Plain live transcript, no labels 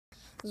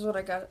This is what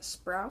I got at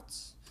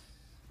Sprouts.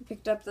 I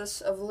picked up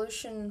this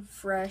Evolution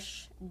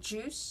Fresh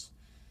Juice.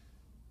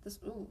 This,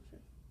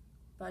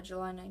 by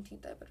July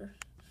 19th, I better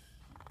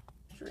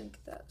drink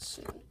that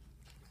soon.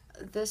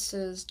 This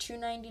is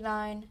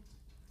 $2.99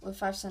 with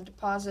 5-cent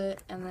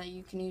deposit, and then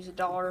you can use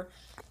 $1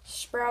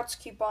 Sprouts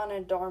coupon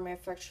and $1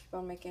 manufacturer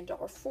coupon, making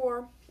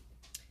 $1.04.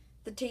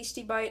 The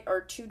Tasty Bite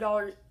are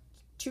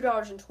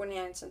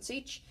 $2.29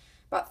 each.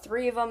 Bought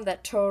 3 of them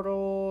that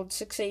totaled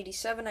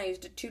 $6.87. I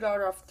used a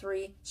 $2 off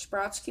 3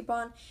 Sprouts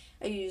coupon.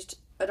 I used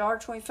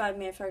 $1.25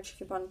 manufacturer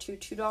coupon, 2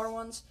 $2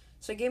 ones.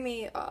 So it gave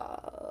me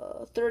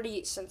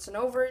 38 cents in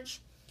overage.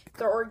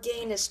 The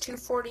Orgain is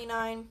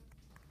 $2.49.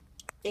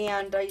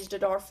 And I used a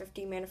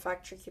 $1.50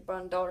 manufacturer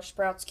coupon, $1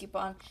 Sprouts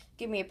coupon.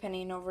 Give me a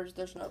penny in overage.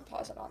 There's no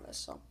deposit on this,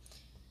 so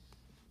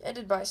I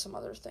did buy some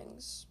other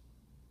things.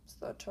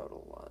 So the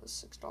total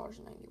was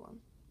 $6.91.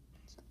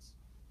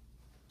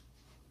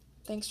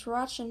 Thanks for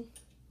watching.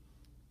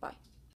 Bye.